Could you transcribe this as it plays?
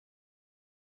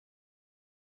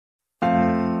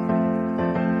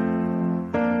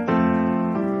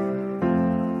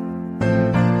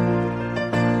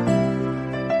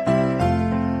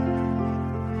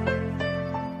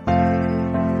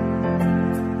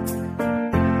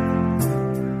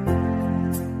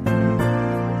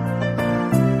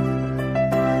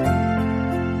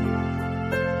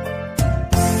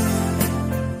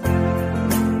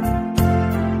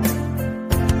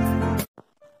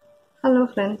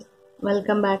Friends,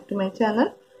 welcome back to my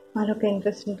channel. మరొక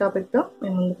interesting టాపిక్తో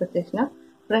మేము ముందుకు వచ్చేసిన.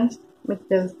 ఫ్రెండ్స్, మీకు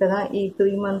తెలుసు కదా, ఈ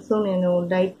 3 months నేను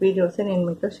డైట్ వీడియోస్ నేను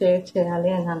మీతో షేర్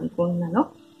చేయాలి అని అనుకుంటున్నాను.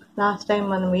 లాస్ట్ టైం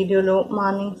మన వీడియోలో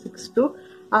మార్నింగ్ 6 to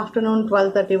ఆఫ్టర్నూన్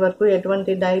 12:30 వరకు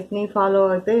ఎటువంటి డైట్ని ఫాలో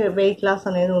అయితే వెయిట్ లాస్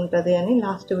అనేది ఉంటుంది అని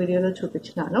లాస్ట్ వీడియోలో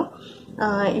చూపించినాను.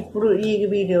 ఇప్పుడు ఈ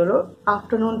వీడియోలో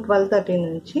ఆఫ్టర్నూన్ 12:30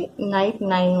 నుంచి నైట్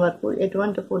 9 వరకు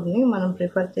ఎటువంటి ఫుడ్ని మనం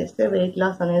ప్రిఫర్ చేస్తే వెయిట్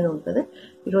లాస్ అనేది ఉంటుంది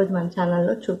ఈరోజు మన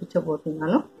ఛానల్లో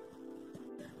చూపించబోతున్నాను.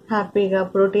 హ్యాపీగా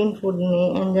ప్రోటీన్ ఫుడ్ని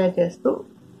ఎంజాయ్ చేస్తూ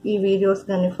ఈ వీడియోస్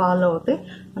కానీ ఫాలో అవుతే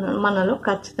మనలో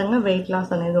ఖచ్చితంగా వెయిట్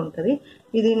లాస్ అనేది ఉంటుంది.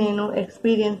 ఇది నేను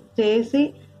ఎక్స్పీరియన్స్ చేసి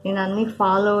నేను అన్నీ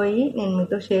ఫాలో అయ్యి నేను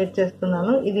మీతో షేర్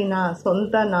చేస్తున్నాను. ఇది నా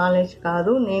సొంత నాలెడ్జ్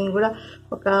కాదు. నేను కూడా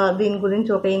దీని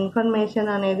గురించి ఒక ఇన్ఫర్మేషన్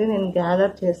అనేది నేను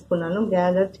గ్యాదర్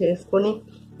చేసుకొని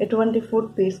ఎటువంటి ఫుడ్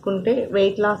తీసుకుంటే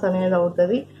వెయిట్ లాస్ అనేది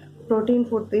అవుతుంది, ప్రోటీన్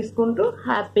ఫుడ్ తీసుకుంటూ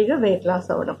హ్యాపీగా వెయిట్ లాస్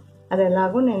అవ్వడం, అది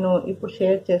ఎలాగో నేను ఇప్పుడు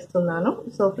షేర్ చేస్తున్నాను.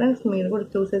 సో ఫ్రెండ్స్, మీరు కూడా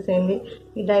చూసేసేయండి.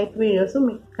 ఈ డైట్ వీడియోస్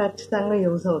మీకు ఖచ్చితంగా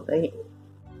యూజ్ అవుతాయి.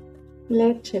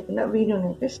 లేట్ చేయకుండా వీడియోని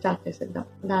అయితే స్టార్ట్ చేసేద్దాం.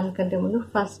 దానికంటే ముందు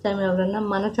ఫస్ట్ టైం ఎవరైనా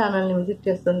మన ఛానల్ని విజిట్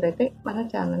చేస్తుంటే మన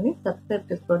ఛానల్ని సబ్స్క్రైబ్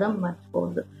చేసుకోవడం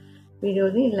మర్చిపోవద్దు.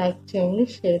 వీడియోని లైక్ చేయండి,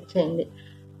 షేర్ చేయండి.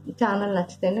 ఛానల్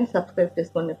నచ్చితేనే సబ్స్క్రైబ్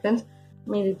చేసుకోండి ఫ్రెండ్స్.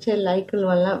 మీరు ఇచ్చే లైకుల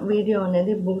వల్ల వీడియో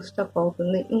అనేది బూస్టప్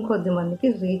అవుతుంది, ఇంకొద్ది మందికి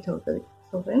రీచ్ అవుతుంది.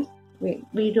 సో ఫ్రెండ్స్,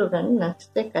 వీడియో కానీ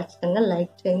నచ్చితే ఖచ్చితంగా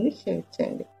లైక్ చేయండి, షేర్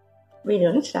చేయండి.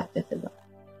 వీడియోని స్టార్ట్ చేసేద్దాం.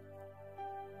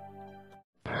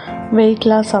 వెయిట్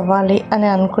లాస్ అవ్వాలి అని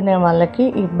అనుకునే వాళ్ళకి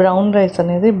ఈ బ్రౌన్ రైస్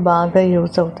అనేది బాగా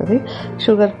యూజ్ అవుతుంది.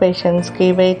 షుగర్ పేషెంట్స్కి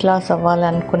వెయిట్ లాస్ అవ్వాలి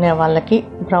అనుకునే వాళ్ళకి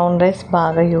బ్రౌన్ రైస్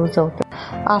బాగా యూజ్ అవుతుంది.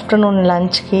 ఆఫ్టర్నూన్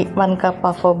లంచ్కి 1 cup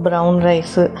ఆఫ్ బ్రౌన్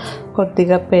రైస్,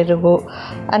 కొద్దిగా పెరుగు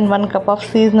and 1 cup of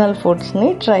seasonal ఫుడ్స్ని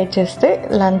try చేస్తే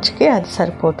లంచ్కి అది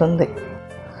సరిపోతుంది.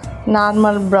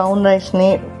 నార్మల్ బ్రౌన్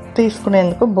రైస్ని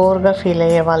తీసుకునేందుకు బోర్గా ఫీల్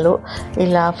అయ్యే వాళ్ళు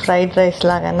ఇలా ఫ్రైడ్ రైస్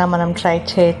లాగైనా మనం ట్రై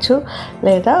చేయొచ్చు,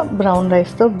 లేదా బ్రౌన్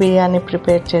రైస్తో బిర్యానీ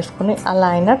ప్రిపేర్ చేసుకుని అలా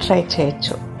అయినా ట్రై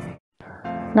చేయొచ్చు.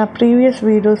 నా ప్రీవియస్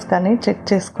వీడియోస్ కానీ చెక్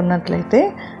చేసుకున్నట్లయితే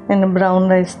నేను బ్రౌన్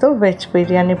రైస్తో వెజ్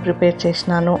బిర్యానీ ప్రిపేర్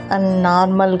చేసినాను అండ్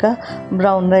నార్మల్గా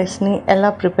బ్రౌన్ రైస్ని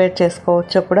ఎలా ప్రిపేర్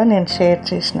చేసుకోవచ్చో కూడా నేను షేర్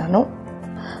చేసినాను.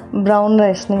 బ్రౌన్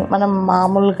రైస్ని మనం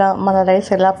మామూలుగా మన రైస్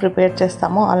ఎలా ప్రిపేర్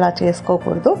చేస్తామో అలా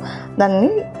చేసుకోకూడదు, దాన్ని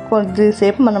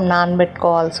కొద్దిసేపు మనం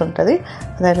నానబెట్టుకోవాల్సి ఉంటుంది.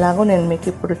 అది ఎలాగో నేను మీకు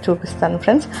ఇప్పుడు చూపిస్తాను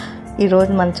ఫ్రెండ్స్.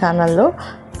 ఈరోజు మన ఛానల్లో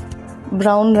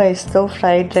బ్రౌన్ రైస్తో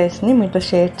ఫ్రైడ్ రైస్ని మీతో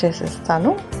షేర్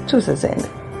చేసేస్తాను,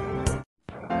 చూసేసేయండి.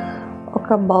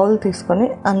 ఒక బౌల్ తీసుకొని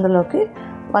అందులోకి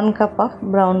 1 cup ఆఫ్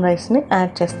బ్రౌన్ రైస్ని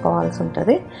యాడ్ చేసుకోవాల్సి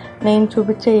ఉంటుంది. నేను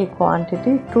చూపించే ఈ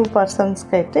క్వాంటిటీ 2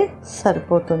 personsకి అయితే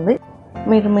సరిపోతుంది.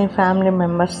 మీరు మీ ఫ్యామిలీ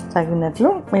మెంబర్స్ తగినట్లు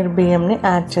మీరు బియ్యంని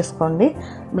యాడ్ చేసుకోండి.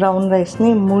 బ్రౌన్ రైస్ని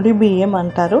ముడి బియ్యం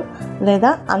అంటారు, లేదా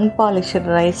అన్పాలిష్డ్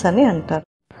రైస్ అని అంటారు.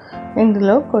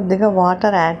 ఇందులో కొద్దిగా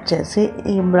వాటర్ యాడ్ చేసి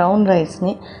ఈ బ్రౌన్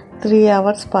రైస్ని 3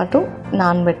 hours పాటు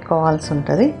నానబెట్టుకోవాల్సి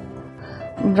ఉంటుంది.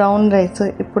 బ్రౌన్ రైస్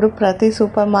ఇప్పుడు ప్రతి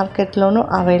సూపర్ మార్కెట్లోనూ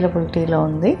అవైలబిలిటీలో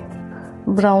ఉంది.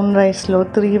 బ్రౌన్ రైస్లో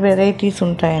 3 varieties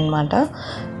ఉంటాయన్నమాట.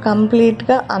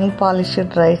 కంప్లీట్గా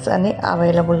అన్పాలిష్డ్ రైస్ అని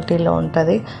అవైలబిలిటీలో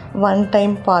ఉంటుంది. 1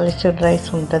 time పాలిష్డ్ రైస్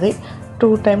ఉంటుంది, 2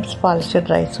 times పాలిష్డ్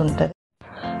రైస్ ఉంటుంది.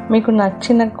 మీకు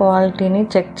నచ్చిన క్వాలిటీని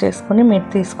చెక్ చేసుకుని మీరు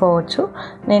తీసుకోవచ్చు.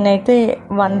 నేనైతే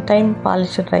 1 time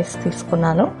పాలిష్డ్ రైస్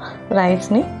తీసుకున్నాను.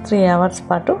 రైస్ని 3 hours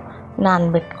పాటు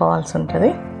నానబెట్టుకోవాల్సి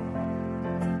ఉంటుంది.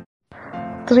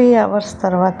 3 hours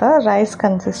తర్వాత రైస్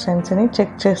కన్సిస్టెన్సీని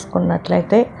చెక్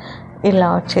చేసుకున్నట్లయితే ఇలా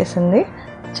వచ్చేసింది,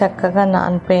 చక్కగా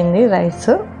నానిపోయింది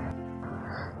రైస్.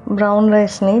 బ్రౌన్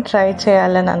రైస్ని ట్రై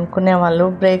చేయాలని అనుకునే వాళ్ళు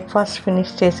బ్రేక్ఫాస్ట్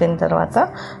ఫినిష్ చేసిన తర్వాత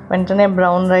వెంటనే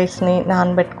బ్రౌన్ రైస్ని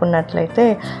నానబెట్టుకున్నట్లయితే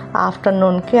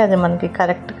ఆఫ్టర్నూన్కి అది మనకి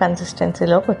కరెక్ట్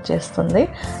కన్సిస్టెన్సీలోకి వచ్చేస్తుంది.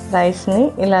 రైస్ని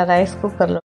ఇలా రైస్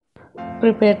కుక్కర్లో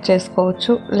ప్రిపేర్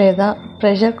చేసుకోవచ్చు, లేదా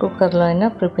ప్రెషర్ కుక్కర్లో అయినా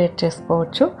ప్రిపేర్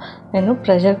చేసుకోవచ్చు. నేను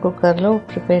ప్రెషర్ కుక్కర్లో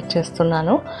ప్రిపేర్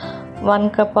చేస్తున్నాను. 1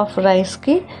 cup ఆఫ్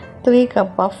రైస్కి 3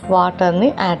 cup ఆఫ్ వాటర్ని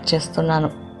యాడ్ చేస్తున్నాను.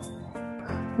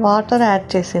 వాటర్ యాడ్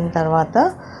చేసిన తర్వాత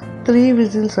 3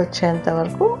 whistles వచ్చేంత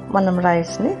వరకు మనం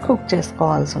రైస్ని కుక్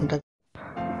చేసుకోవాల్సి ఉంటుంది.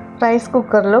 రైస్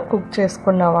కుక్కర్లో కుక్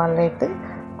చేసుకున్న వాళ్ళైతే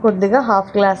కొద్దిగా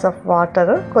 1/2 glass ఆఫ్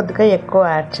వాటర్ కొద్దిగా ఎక్కువ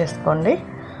యాడ్ చేసుకోండి.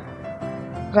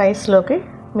 రైస్లోకి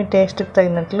మీ టేస్ట్కి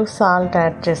తగినట్లు సాల్ట్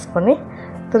యాడ్ చేసుకొని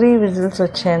 3 whistles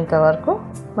వచ్చేంత వరకు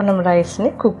మనం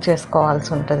రైస్ని కుక్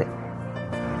చేసుకోవాల్సి ఉంటుంది.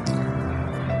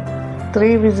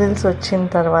 3 whistles వచ్చిన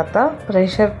తర్వాత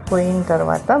ప్రెషర్ పోయిన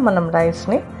తర్వాత మనం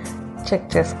రైస్ని చెక్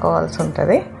చేసుకోవాల్సి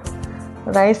ఉంటుంది.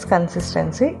 రైస్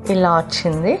కన్సిస్టెన్సీ ఇలా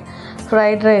వచ్చింది.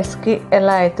 ఫ్రైడ్ రైస్కి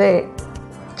ఎలా అయితే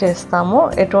చేస్తామో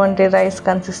ఎటువంటి రైస్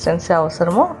కన్సిస్టెన్సీ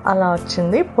అవసరమో అలా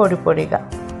వచ్చింది, పొడి పొడిగా.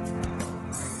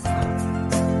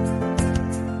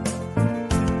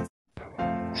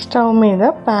 స్టవ్ మీద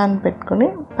ప్యాన్ పెట్టుకుని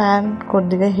ప్యాన్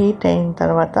కొద్దిగా హీట్ అయిన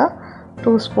తర్వాత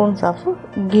 2 స్పూన్స్ ఆఫ్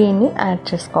గీని యాడ్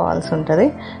చేసుకోవాల్సి ఉంటుంది.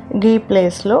 గీ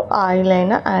ప్లేస్లో ఆయిల్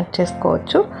అయినా యాడ్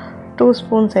చేసుకోవచ్చు. 2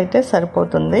 స్పూన్స్ అయితే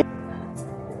సరిపోతుంది.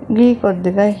 గీ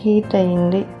కొద్దిగా హీట్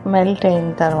అయ్యింది, మెల్ట్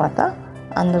అయిన తర్వాత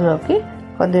అందులోకి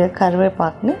కొద్దిగా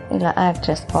కరివేపాకుని ఇలా యాడ్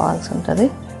చేసుకోవాల్సి ఉంటుంది.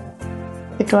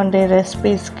 ఇటువంటి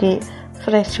రెసిపీస్కి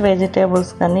ఫ్రెష్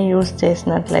వెజిటేబుల్స్ కానీ యూస్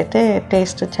చేసినట్లయితే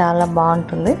టేస్ట్ చాలా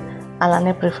బాగుంటుంది.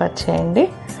 అలానే ప్రిఫర్ చేయండి.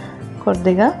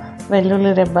 కొద్దిగా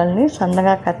వెల్లుల్లి రెబ్బల్ని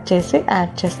సన్నగా కట్ చేసి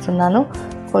యాడ్ చేస్తున్నాను.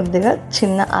 కొద్దిగా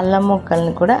చిన్న అల్లం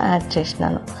ముక్కల్ని కూడా యాడ్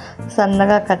చేసినాను.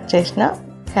 సన్నగా కట్ చేసిన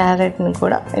క్యారెట్ని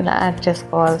కూడా ఇలా యాడ్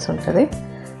చేసుకోవాల్సి ఉంటుంది.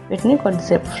 వీటిని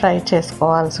కొద్దిసేపు ఫ్రై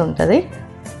చేసుకోవాల్సి ఉంటుంది.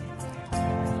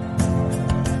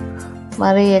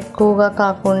 మరి ఎక్కువగా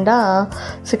కాకుండా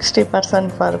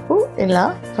 60% వరకు ఇలా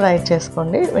ఫ్రై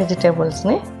చేసుకోండి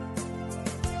వెజిటేబుల్స్ని.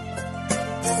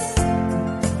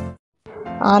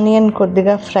 ఆనియన్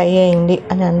కొద్దిగా ఫ్రై అయింది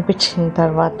అని అనిపించిన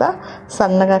తర్వాత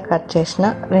సన్నగా కట్ చేసిన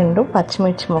 2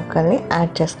 పచ్చిమిర్చి ముక్కల్ని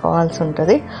యాడ్ చేసుకోవాల్సి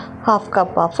ఉంటుంది. 1/2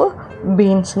 కప్ ఆఫ్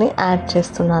బీన్స్ని యాడ్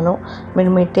చేస్తున్నాను.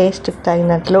 మీరు మీ టేస్ట్కి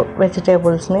తగినట్లు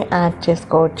వెజిటేబుల్స్ని యాడ్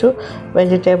చేసుకోవచ్చు.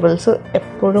 వెజిటేబుల్స్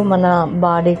ఎప్పుడు మన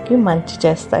బాడీకి మంచి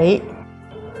చేస్తాయి.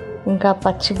 ఇంకా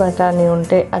పచ్చి బఠానీ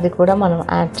ఉంటే అది కూడా మనం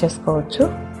యాడ్ చేసుకోవచ్చు.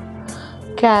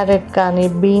 క్యారెట్ కానీ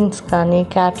బీన్స్ కానీ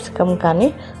క్యాప్సికమ్ కానీ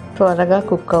త్వరగా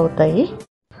కుక్ అవుతాయి.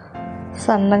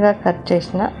 సన్నగా కట్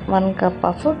చేసిన 1 కప్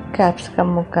ఆఫ్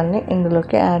క్యాప్సికమ్ ముక్కల్ని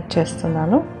ఇందులోకి యాడ్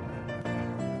చేస్తున్నాను.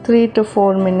 3 to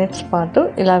 4 మినిట్స్ పాటు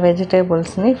ఇలా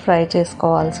వెజిటేబుల్స్ని ఫ్రై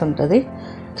చేసుకోవాల్సి ఉంటుంది.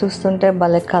 చూస్తుంటే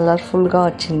భలే కలర్ఫుల్గా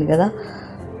వచ్చింది కదా.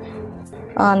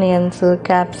 Onions,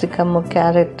 capsicum,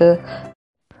 carrot.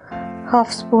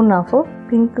 1/2 spoon of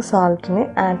pink సాల్ట్ని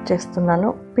యాడ్ చేస్తున్నాను.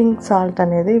 పింక్ సాల్ట్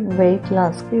అనేది వెయిట్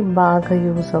లాస్కి బాగా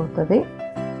యూజ్ అవుతుంది.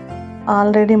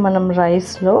 ఆల్రెడీ మనం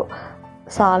రైస్లో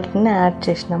సాల్ట్ని యాడ్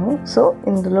చేసినాము. సో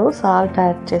ఇందులో సాల్ట్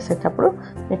యాడ్ చేసేటప్పుడు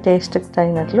మీ టేస్ట్కి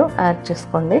తగినట్లు యాడ్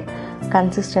చేసుకోండి.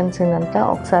 కన్సిస్టెన్సీని అంతా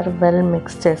ఒకసారి వెల్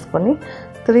మిక్స్ చేసుకొని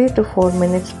 3 to 4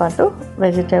 మినిట్స్ పాటు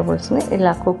వెజిటేబుల్స్ని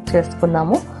ఇలా కుక్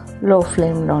చేసుకున్నాము లో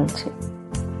ఫ్లేమ్లోంచి.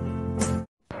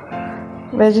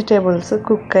 వెజిటేబుల్స్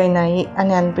కుక్ అయినాయి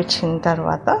అని అనిపించిన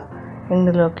తర్వాత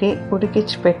ఇందులోకి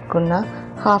ఉడికించి పెట్టుకున్న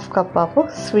 1/2 కప్ ఆఫ్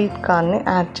స్వీట్ కార్న్ని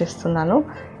యాడ్ చేస్తున్నాను.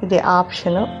 ఇది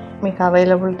ఆప్షన్, మీకు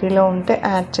అవైలబిలిటీలో ఉంటే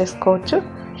యాడ్ చేసుకోవచ్చు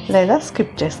లేదా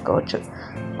స్కిప్ చేసుకోవచ్చు.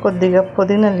 కొద్దిగా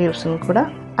పుదీనా లీవ్స్ని కూడా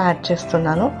యాడ్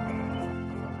చేస్తున్నాను.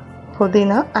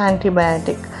 పుదీనా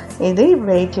యాంటీబయాటిక్, ఇది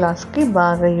వెయిట్ లాస్కి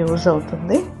బాగా యూజ్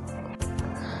అవుతుంది.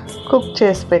 కుక్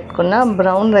చేసి పెట్టుకున్న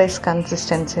బ్రౌన్ రైస్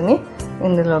కన్సిస్టెన్సీని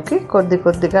ఇందులోకి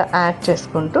కొద్దిగా యాడ్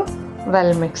చేసుకుంటూ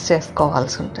వెల్ మిక్స్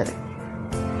చేసుకోవాల్సి ఉంటుంది.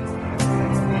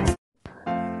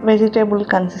 వెజిటేబుల్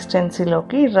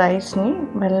కన్సిస్టెన్సీలోకి రైస్ని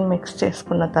వెల్ మిక్స్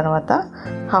చేసుకున్న తర్వాత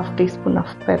 1/2 tea spoon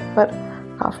of pepper,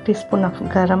 1/2 tea spoon of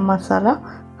garam masala,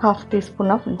 1/2 tea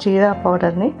spoon of జీరా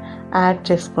పౌడర్ని యాడ్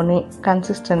చేసుకుని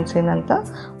కన్సిస్టెన్సీని అంతా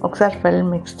ఒకసారి వెల్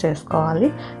మిక్స్ చేసుకోవాలి.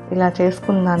 ఇలా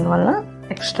చేసుకున్న దానివల్ల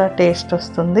ఎక్స్ట్రా టేస్ట్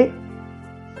వస్తుంది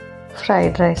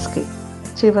ఫ్రైడ్ రైస్కి.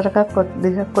 చివరగా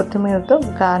కొద్దిగా కొత్తిమీరతో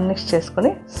గార్నిష్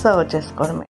చేసుకొని సర్వ్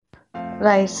చేసుకోవడమే.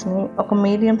 రైస్ని ఒక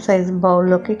మీడియం సైజ్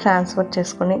బౌల్లోకి ట్రాన్స్ఫర్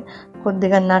చేసుకొని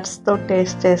కొద్దిగా నట్స్తో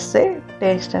టేస్ట్ చేస్తే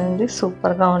టేస్ట్ అనేది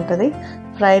సూపర్గా ఉంటుంది.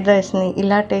 ఫ్రైడ్ రైస్ని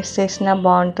ఇలా టేస్ట్ చేసినా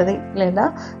బాగుంటుంది, లేదా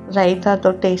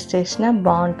రైతాతో టేస్ట్ చేసినా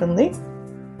బాగుంటుంది.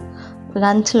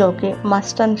 లంచ్లోకి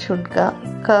మస్ట్ అండ్ షుడ్గా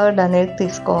కర్డ్ అనేది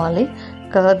తీసుకోవాలి.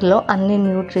 కర్డ్లో అన్ని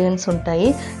న్యూట్రియంట్స్ ఉంటాయి.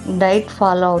 డైట్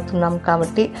ఫాలో అవుతున్నాం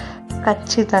కాబట్టి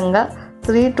ఖచ్చితంగా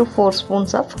 3 to 4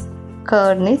 స్పూన్స్ ఆఫ్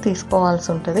కర్డ్ని తీసుకోవాల్సి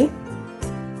ఉంటుంది.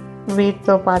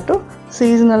 వీటితో పాటు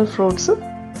సీజనల్ ఫ్రూట్స్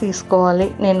తీసుకోవాలి.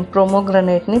 నేను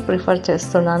ప్రోమోగ్రనేట్ని ప్రిఫర్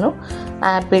చేస్తున్నాను.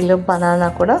 యాపిల్, బనానా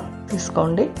కూడా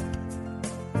తీసుకోండి.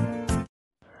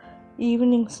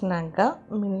 ఈవినింగ్ స్నాక్గా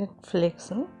మిల్లెట్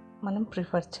ఫ్లేక్స్ని మనం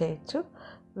ప్రిఫర్ చేయొచ్చు.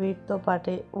 వీటితో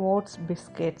పాటే ఓట్స్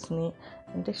బిస్కెట్స్ని,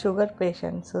 అంటే షుగర్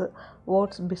పేషెంట్స్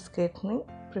ఓట్స్ బిస్కెట్ని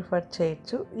ప్రిఫర్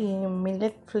చేయొచ్చు. ఈ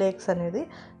మిల్లెట్ ఫ్లేక్స్ అనేది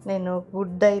నేను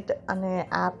గుడ్ డైట్ అనే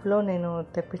యాప్లో నేను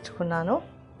తెప్పించుకున్నాను.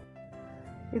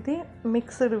 ఇది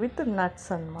మిక్స్డ్ విత్ నట్స్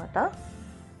అన్నమాట,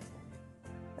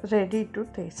 రెడీ టు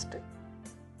టేస్ట్.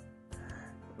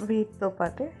 వీటితో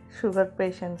పాటే షుగర్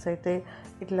పేషెంట్స్ అయితే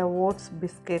ఇట్లా ఓట్స్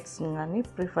బిస్కెట్స్ని కానీ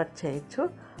ప్రిఫర్ చేయొచ్చు.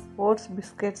 ఓట్స్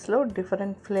బిస్కెట్స్లో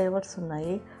డిఫరెంట్ ఫ్లేవర్స్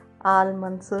ఉన్నాయి.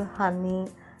 ఆల్మండ్స్, హనీ,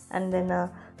 అండ్ దెన్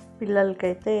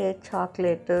పిల్లలకైతే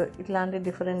చాక్లెట్, ఇట్లాంటి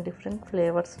డిఫరెంట్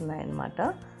ఫ్లేవర్స్ ఉన్నాయన్నమాట.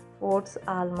 ఓట్స్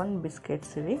ఆల్మండ్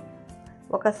బిస్కెట్స్ ఇవి.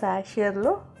 ఒక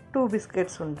శాషియర్లో 2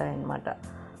 బిస్కెట్స్ ఉంటాయన్నమాట.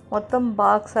 మొత్తం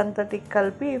బాక్స్ అంతటికి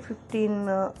కలిపి 15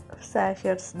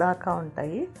 శాషియర్స్ దాకా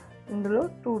ఉంటాయి. ఇందులో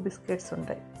 2 బిస్కెట్స్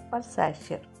ఉంటాయి పర్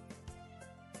శాషియర్.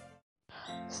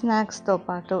 స్నాక్స్తో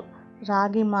పాటు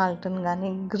రాగి మాల్ట్ని కానీ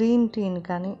గ్రీన్ టీని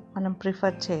కానీ మనం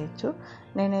ప్రిఫర్ చేయొచ్చు.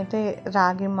 నేనైతే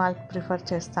రాగి మాల్ట్ ప్రిఫర్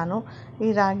చేస్తాను. ఈ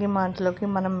రాగి మాల్ట్లోకి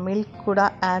మనం మిల్క్ కూడా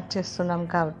యాడ్ చేస్తున్నాం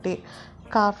కాబట్టి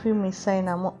కాఫీ మిస్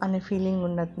అయినాము అనే ఫీలింగ్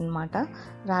ఉండదన్నమాట.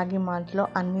 రాగి మాల్ట్లో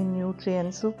అన్ని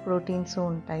న్యూట్రియంట్స్, ప్రోటీన్స్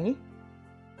ఉంటాయి.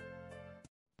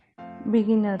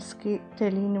 బిగినర్స్కి,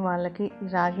 తెలియని వాళ్ళకి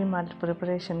రాగి మాల్ట్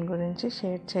ప్రిపరేషన్ గురించి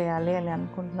షేర్ చేయాలి అని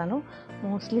అనుకుంటున్నాను.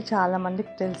 మోస్ట్లీ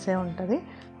చాలామందికి తెలిసే ఉంటుంది.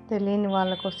 తెలియని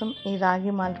వాళ్ళ కోసం ఈ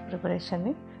రాగి మాల్ట్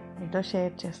ప్రిపరేషన్ని మీతో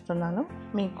షేర్ చేస్తున్నాను.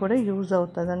 మీకు కూడా యూజ్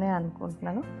అవుతుందని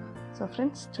అనుకుంటున్నాను. సో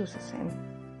ఫ్రెండ్స్, చూసేసేయండి.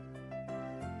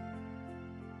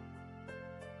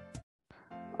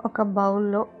 ఒక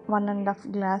బౌల్లో 1.5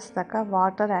 గ్లాస్ దాకా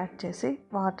వాటర్ యాడ్ చేసి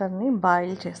వాటర్ని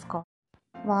బాయిల్ చేసుకోవాలి.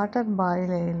 వాటర్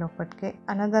బాయిల్ అయ్యే లోపటికే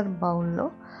అనదర్ బౌల్లో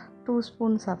 2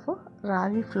 స్పూన్స్ ఆఫ్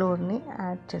రాగి ఫ్లోర్ని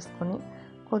యాడ్ చేసుకొని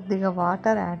కొద్దిగా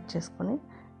వాటర్ యాడ్ చేసుకొని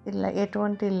ఇలా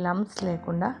ఎటువంటి లంప్స్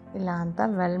లేకుండా ఇలా అంతా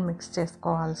వెల్ మిక్స్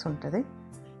చేసుకోవాల్సి ఉంటుంది.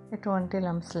 ఎటువంటి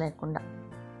లంప్స్ లేకుండా.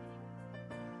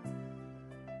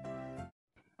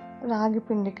 రాగి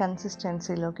పిండి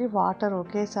కన్సిస్టెన్సీలోకి వాటర్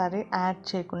ఒకేసారి యాడ్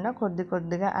చేయకుండా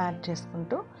కొద్దిగా యాడ్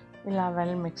చేసుకుంటూ ఇలా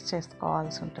వెల్ మిక్స్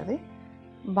చేసుకోవాల్సి ఉంటుంది.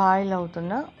 బాయిల్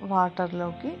అవుతున్న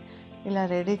వాటర్లోకి ఇలా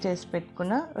రెడీ చేసి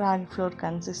పెట్టుకున్న రాగి ఫ్లోర్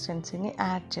కన్సిస్టెన్సీని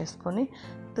యాడ్ చేసుకొని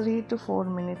 3 to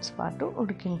 4 మినిట్స్ పాటు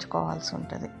ఉడికించుకోవాల్సి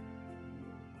ఉంటుంది.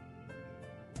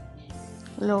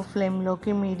 లో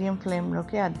ఫ్లేమ్లోకి, మీడియం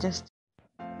ఫ్లేమ్లోకి అడ్జస్ట్.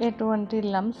 ఎటువంటి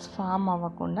లంప్స్ ఫామ్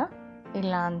అవ్వకుండా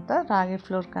ఇలా అంతా రాగి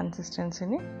ఫ్లోర్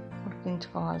కన్సిస్టెన్సీని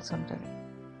ఉడికించుకోవాల్సి ఉంటుంది.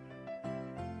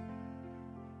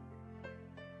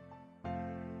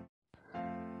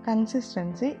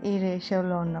 కన్సిస్టెన్సీ ఈ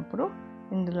రేషియోలో ఉన్నప్పుడు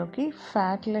ఇందులోకి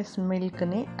ఫ్యాట్లెస్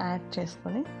మిల్క్ని యాడ్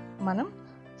చేసుకొని మనం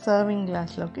సర్వింగ్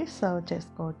గ్లాస్లోకి సర్వ్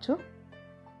చేసుకోవచ్చు.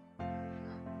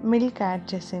 మిల్క్ యాడ్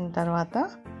చేసిన తర్వాత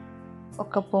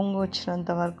ఒక పొంగు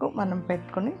వచ్చినంత వరకు మనం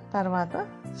పెట్టుకొని తర్వాత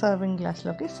సర్వింగ్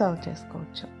గ్లాస్లోకి సర్వ్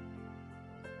చేసుకోవచ్చు.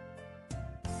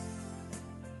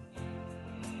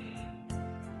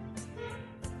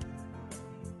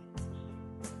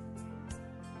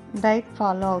 డైట్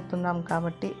ఫాలో అవుతున్నాం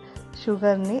కాబట్టి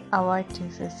షుగర్ని అవాయిడ్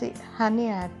చేసేసి హనీ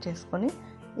యాడ్ చేసుకొని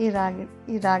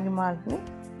ఈ రాగి మాల్ట్ని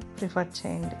ప్రిఫర్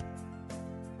చేయండి.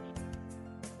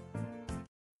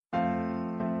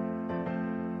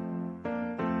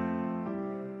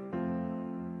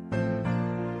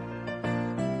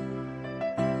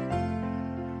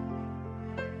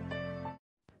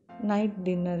 నైట్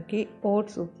డిన్నర్కి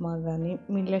ఓట్స్ ఉప్మా కానీ,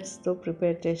 మిల్లెట్స్తో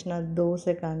ప్రిపేర్ చేసిన దోశ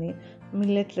కానీ,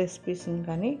 మిల్లెట్ రెసిపీస్ని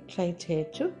కానీ ట్రై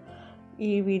చేయొచ్చు.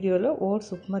 ఈ వీడియోలో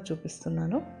ఓట్స్ ఉప్మా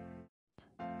చూపిస్తున్నాను.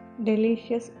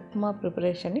 డెలీషియస్ ఉప్మా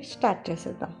ప్రిపరేషన్ని స్టార్ట్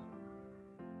చేసేద్దాం.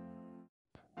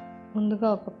 ముందుగా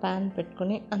ఒక ప్యాన్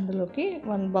పెట్టుకొని అందులోకి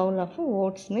 1 బౌల్ ఆఫ్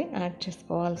ఓట్స్ని యాడ్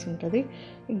చేసుకోవాల్సి ఉంటుంది.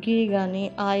 గీ కానీ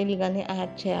ఆయిల్ కానీ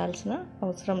యాడ్ చేయాల్సిన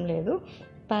అవసరం లేదు.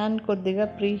 ప్యాన్ కొద్దిగా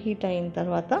ప్రీ హీట్ అయిన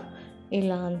తర్వాత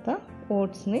ఇలా అంతా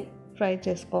ఓట్స్ని ఫ్రై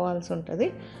చేసుకోవాల్సి ఉంటుంది.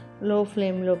 లో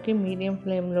ఫ్లేమ్లోకి, మీడియం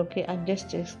ఫ్లేమ్లోకి అడ్జస్ట్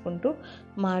చేసుకుంటూ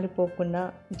మాడిపోకుండా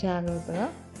జాగ్రత్తగా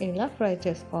ఇలా ఫ్రై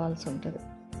చేసుకోవాల్సి ఉంటుంది.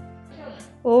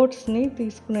 ఓట్స్ని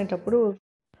తీసుకునేటప్పుడు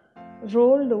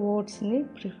రోల్డ్ ఓట్స్ని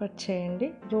ప్రిఫర్ చేయండి.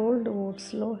 రోల్డ్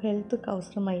ఓట్స్లో హెల్త్కి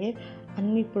అవసరమయ్యే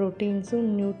అన్ని ప్రోటీన్స్,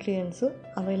 న్యూట్రియంట్స్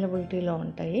అవైలబిలిటీలో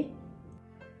ఉంటాయి.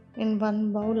 నేను 1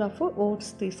 బౌల్ ఆఫ్ ఓట్స్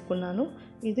తీసుకున్నాను.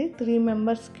 ఇది 3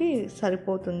 మెంబర్స్కి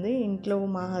సరిపోతుంది. ఇంట్లో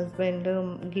మా హస్బెండ్,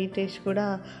 గీతేష్ కూడా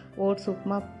ఓట్స్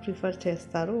ఉప్మా ప్రిఫర్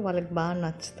చేస్తారు. వాళ్ళకి బాగా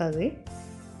నచ్చుతుంది.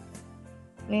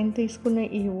 నేను తీసుకున్న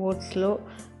ఈ ఓట్స్లో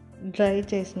డ్రై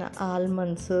చేసిన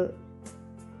almonds,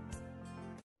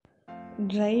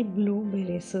 dry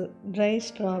blueberries, dry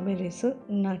strawberries,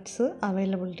 nuts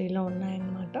అవైలబిలిటీలో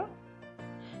ఉన్నాయన్నమాట.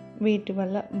 వీటి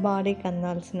వల్ల బాడీకి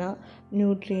అందాల్సిన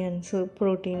న్యూట్రియంట్స్,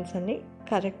 ప్రోటీన్స్ అన్నీ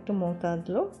కరెక్ట్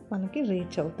మోతాదులో మనకి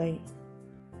రీచ్ అవుతాయి.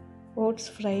 ఓట్స్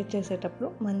ఫ్రై చేసేటప్పుడు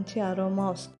మంచి అరోమా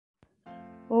వస్తుంది.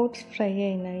 ఓట్స్ ఫ్రై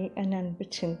అయినాయి అని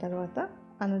అనిపించిన తర్వాత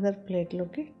అనదర్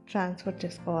ప్లేట్లోకి ట్రాన్స్ఫర్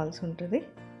చేసుకోవాల్సి ఉంటుంది.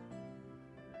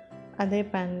 అదే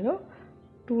ప్యాన్లో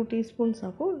 2 టీ స్పూన్స్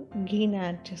ఆఫ్ గీని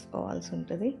యాడ్ చేసుకోవాల్సి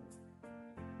ఉంటుంది.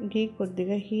 గీ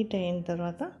కొద్దిగా హీట్ అయిన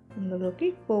తర్వాత అందులోకి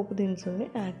పోపు దినుసుల్ని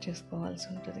యాడ్ చేసుకోవాల్సి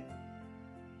ఉంటుంది.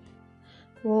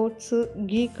 ఓట్స్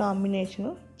గీ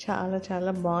కాంబినేషను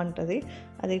చాలా బాగుంటుంది.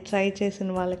 అది ట్రై చేసిన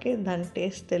వాళ్ళకి దాని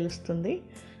టేస్ట్ తెలుస్తుంది.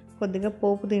 కొద్దిగా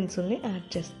పోపు దినుసుల్ని యాడ్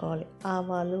చేసుకోవాలి.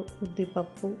 ఆవాలు,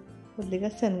 ఉద్దిపప్పు, కొద్దిగా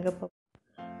శనగపప్పు,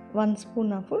 1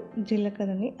 స్పూన్ ఆఫ్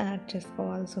జీలకర్రని యాడ్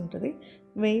చేసుకోవాల్సి ఉంటుంది.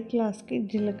 వెయిట్ లాస్కి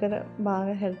జీలకర్ర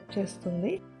బాగా హెల్ప్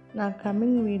చేస్తుంది. నా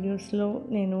కమింగ్ వీడియోస్లో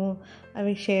నేను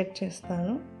అవి షేర్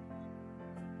చేస్తాను.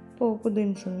 పోపు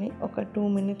దినుసుల్ని ఒక 2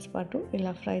 మినిట్స్ పాటు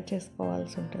ఇలా ఫ్రై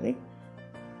చేసుకోవాల్సి ఉంటుంది.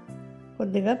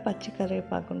 కొద్దిగా పచ్చి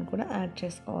కరివేపాకును కూడా యాడ్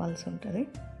చేసుకోవాల్సి ఉంటుంది.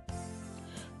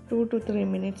 2 to 3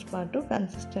 minutes పాటు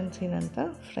కన్సిస్టెన్సీని అంతా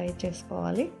ఫ్రై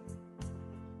చేసుకోవాలి.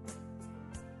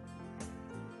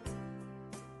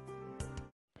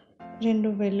 రెండు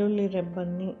వెల్లుల్లి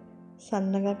రెబ్బల్ని,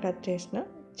 సన్నగా కట్ చేసిన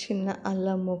చిన్న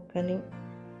అల్లం ముక్కని,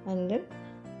 అండ్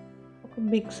ఒక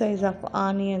బిగ్ సైజ్ ఆఫ్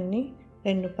ఆనియన్ని,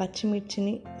 2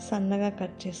 పచ్చిమిర్చిని సన్నగా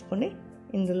కట్ చేసుకొని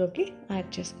ఇందులోకి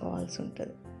యాడ్ చేసుకోవాల్సి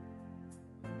ఉంటుంది.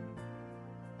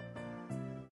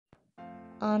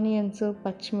 ఆనియన్స్,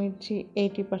 పచ్చిమిర్చి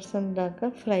 80% దాకా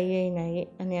ఫ్రై అయినాయి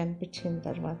అని అనిపించిన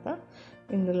తర్వాత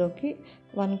ఇందులోకి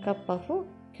 1 cup ఆఫ్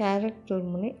క్యారెట్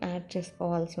తురుముని యాడ్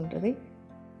చేసుకోవాల్సి ఉంటుంది.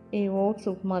 ఈ ఓట్స్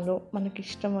ఉప్మాలో మనకి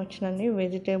ఇష్టం వచ్చినన్ని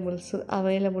వెజిటేబుల్స్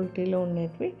అవైలబిలిటీలో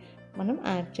ఉండేటివి మనం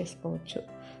యాడ్ చేసుకోవచ్చు.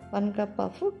 1 cup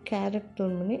ఆఫ్ క్యారెట్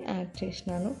తురుముని యాడ్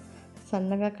చేసినాను.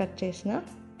 సన్నగా కట్ చేసిన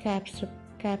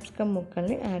క్యాప్సికమ్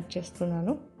ముక్కల్ని యాడ్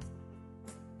చేస్తున్నాను.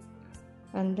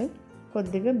 అండ్ దెన్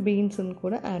కొద్దిగా బీన్స్ని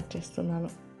కూడా యాడ్ చేస్తున్నాను.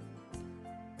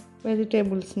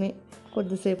 వెజిటేబుల్స్ని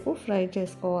కొద్దిసేపు ఫ్రై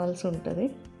చేసుకోవాల్సి ఉంటుంది.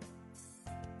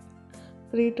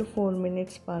 3 to 4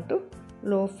 minutes పాటు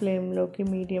లో ఫ్లేమ్లోకి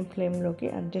మీడియం ఫ్లేమ్లోకి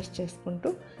అడ్జస్ట్ చేసుకుంటూ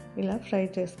ఇలా ఫ్రై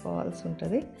చేసుకోవాల్సి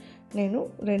ఉంటుంది. నేను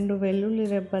 2 వెల్లుల్లి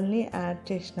రెబ్బల్ని యాడ్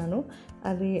చేసినాను.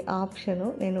 అది ఆప్షను.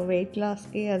 నేను వెయిట్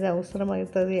లాస్కి అది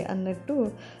అవసరమవుతుంది అన్నట్టు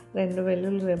 2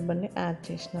 వెల్లుల్లి రెబ్బల్ని యాడ్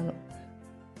చేసినాను.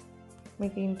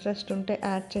 మీకు ఇంట్రెస్ట్ ఉంటే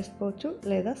యాడ్ చేసుకోవచ్చు,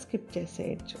 లేదా స్కిప్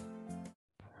చేసేయచ్చు.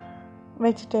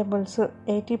 వెజిటేబుల్స్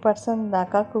 80%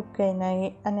 దాకా కుక్ అయినాయి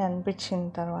అని అనిపించిన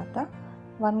తర్వాత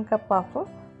 1 cup ఆఫ్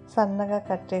సన్నగా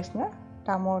కట్ చేసిన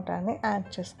టమోటాని యాడ్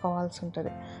చేసుకోవాల్సి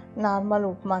ఉంటుంది. నార్మల్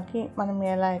ఉప్మాకి మనం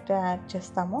ఎలా అయితే యాడ్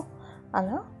చేస్తామో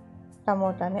అలా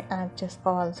టమోటాని యాడ్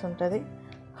చేసుకోవాల్సి ఉంటుంది.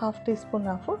 1/2 teaspoon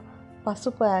ఆఫ్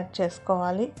పసుపు యాడ్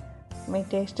చేసుకోవాలి. మీ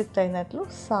టేస్ట్కి తగినట్లు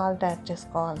సాల్ట్ యాడ్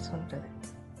చేసుకోవాల్సి ఉంటుంది.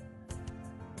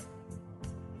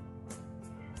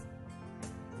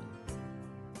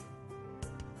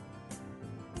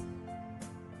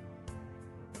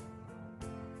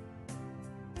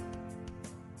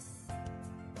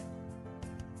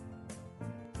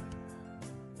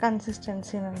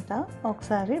 కన్సిస్టెన్సీని అంతా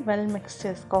ఒకసారి వెల్ మిక్స్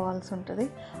చేసుకోవాల్సి ఉంటుంది.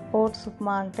 ఓట్స్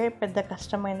ఉప్మా అంటే పెద్ద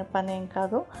కష్టమైన పని ఏం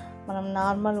కాదు. మనం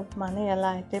నార్మల్ ఉప్మాని ఎలా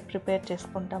అయితే ప్రిపేర్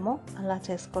చేసుకుంటామో అలా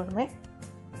చేసుకోవడమే.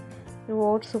 ఈ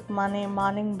ఓట్స్ ఉప్మాని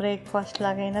మార్నింగ్ బ్రేక్ఫాస్ట్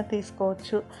లాగైనా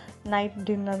తీసుకోవచ్చు, నైట్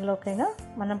డిన్నర్లోకైనా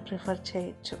మనం ప్రిఫర్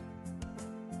చేయొచ్చు.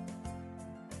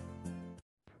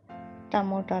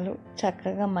 టమోటాలు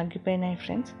చక్కగా మగ్గిపోయినాయి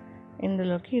ఫ్రెండ్స్.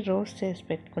 ఇందులోకి రోస్ట్ చేసి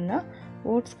పెట్టుకున్న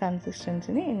ఓట్స్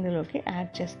కన్సిస్టెన్సీని ఇందులోకి యాడ్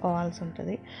చేసుకోవాల్సి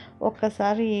ఉంటుంది.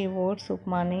 ఒక్కసారి ఈ ఓట్స్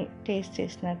ఉప్మాని టేస్ట్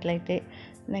చేసినట్లయితే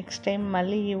నెక్స్ట్ టైం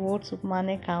మళ్ళీ ఈ ఓట్స్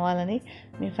ఉప్మానే కావాలని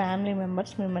మీ ఫ్యామిలీ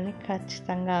మెంబర్స్ మిమ్మల్ని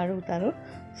ఖచ్చితంగా అడుగుతారు.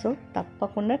 సో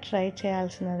తప్పకుండా ట్రై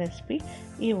చేయాల్సిన రెసిపీ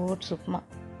ఈ oats upma.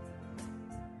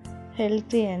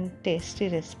 Healthy and tasty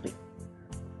recipe.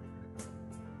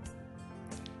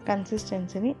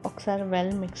 కన్సిస్టెన్సీని ఒకసారి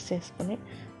వెల్ మిక్స్ చేసుకుని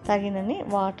తగినన్ని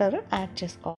వాటర్ యాడ్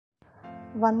చేసుకోవాలి.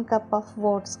 1 cup of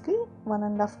ఓట్స్కి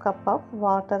 1.5 cup of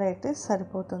water అయితే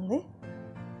సరిపోతుంది.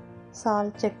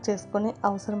 సాల్ట్ చెక్ చేసుకొని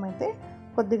అవసరమైతే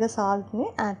కొద్దిగా సాల్ట్ని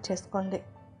యాడ్ చేసుకోండి.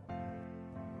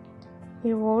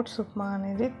 ఈ ఓట్స్ ఉప్మా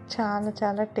అనేది చాలా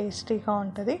చాలా టేస్టీగా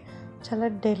ఉంటుంది. చాలా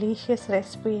డెలీషియస్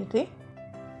రెసిపీ ఇది.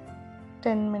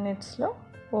 10 minutesలో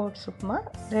ఓట్స్ ఉప్మా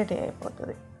రెడీ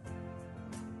అయిపోతుంది.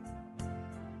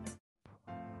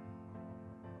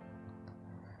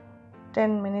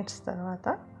 minutes తర్వాత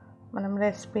మనం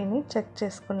రెసిపీని చెక్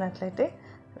చేసుకున్నట్లయితే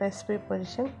రెసిపీ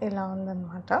పొజిషన్ ఇలా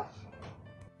ఉందన్నమాట.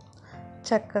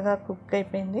 చక్కగా కుక్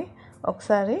అయిపోయింది.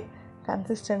 ఒకసారి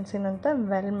కన్సిస్టెన్సీని అంతా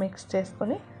వెల్ మిక్స్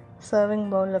చేసుకొని సర్వింగ్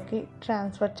బౌల్లోకి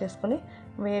ట్రాన్స్ఫర్ చేసుకొని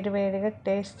వేడివేడిగా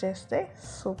టేస్ట్ చేస్తే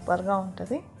సూపర్గా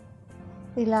ఉంటుంది.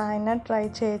 ఇలా అయినా ట్రై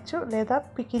చేయొచ్చు, లేదా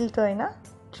పికిల్తో అయినా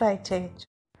ట్రై చేయొచ్చు.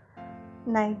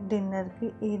 నైట్ డిన్నర్కి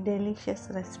ఈ డెలిషియస్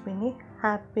రెసిపీని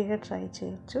హ్యాపీగా ట్రై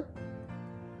చేయొచ్చు.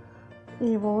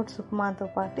 ఈ ఓట్స్ ఉప్మాతో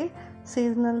పాటు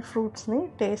సీజనల్ ఫ్రూట్స్ని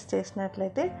టేస్ట్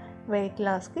చేసినట్లయితే వెయిట్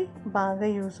లాస్కి బాగా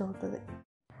యూజ్ అవుతుంది.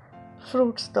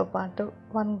 ఫ్రూట్స్తో పాటు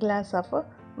 1 glass ఆఫ్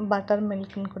బటర్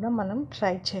మిల్క్ని కూడా మనం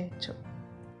ట్రై చేయొచ్చు.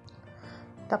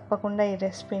 తప్పకుండా ఈ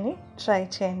రెసిపీని ట్రై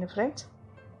చేయండి ఫ్రెండ్స్.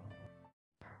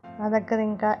 నా దగ్గర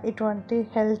ఇంకా ఇటువంటి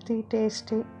హెల్తీ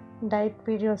టేస్టీ డైట్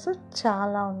వీడియోస్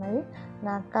చాలా ఉన్నాయి.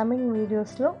 నా కమింగ్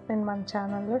వీడియోస్లో నేను మన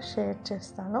ఛానల్లో షేర్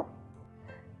చేస్తాను.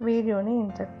 వీడియోని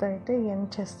ఇంతటితో అయితే ఎండ్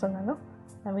చేస్తున్నాను.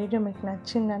 నా వీడియో మీకు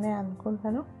నచ్చిందని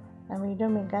అనుకుంటాను. నా వీడియో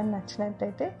మీకు కానీ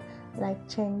నచ్చినట్టయితే లైక్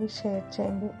చేయండి, షేర్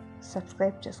చేయండి,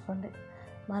 సబ్స్క్రైబ్ చేసుకోండి.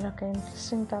 మరొక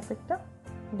ఇంట్రెస్టింగ్ టాపిక్తో,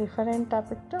 డిఫరెంట్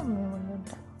టాపిక్తో మీ ముందు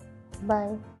ఉంటాను.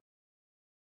 బాయ్.